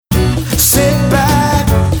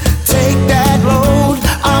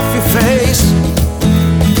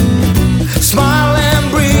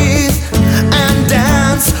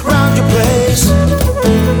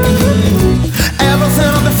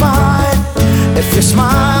You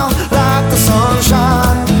smile like the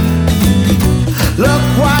sunshine. Look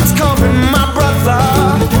what's coming, my brother.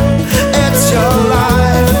 It's your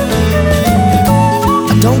life.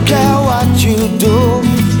 I don't care what you do.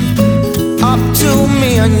 Up to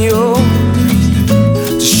me and you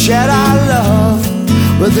to share our love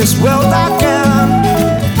with this world I can.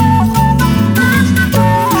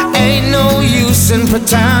 Ain't no use in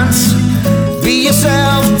pretense. Be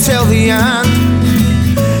yourself till the end.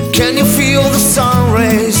 Can you feel the sun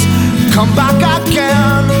rays come back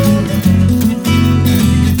again?